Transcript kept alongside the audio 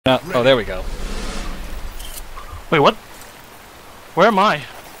Oh, there we go. Wait, what? Where am I?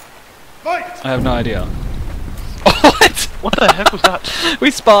 I have no idea. What? What the heck was that? We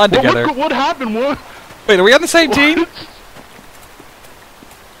spawned together. What happened? What? Wait, are we on the same team?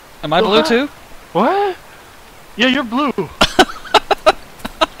 Am I blue too? What? Yeah, you're blue.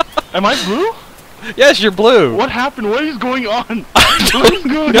 Am I blue? Yes, you're blue. What happened? What is going on? What is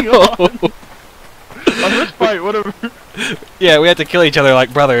going on? On this fight, whatever. Yeah, we had to kill each other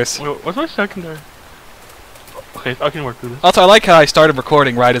like brothers. Wait, what's my secondary? Okay, I can work through this. Also, I like how I started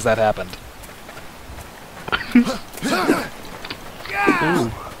recording right as that happened. Ooh.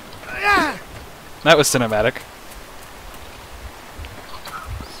 That was cinematic.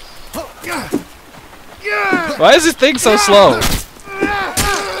 Why is this thing so slow?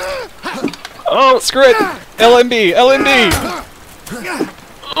 Oh, screw it! LMB! LMB!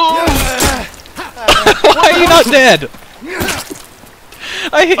 Why are you not dead?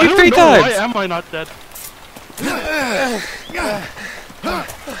 I hit you 3 times! Why am I not dead? No!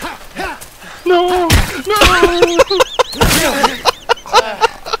 No! Wow!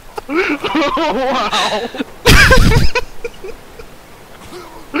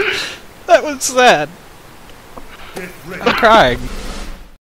 That was sad. I'm crying.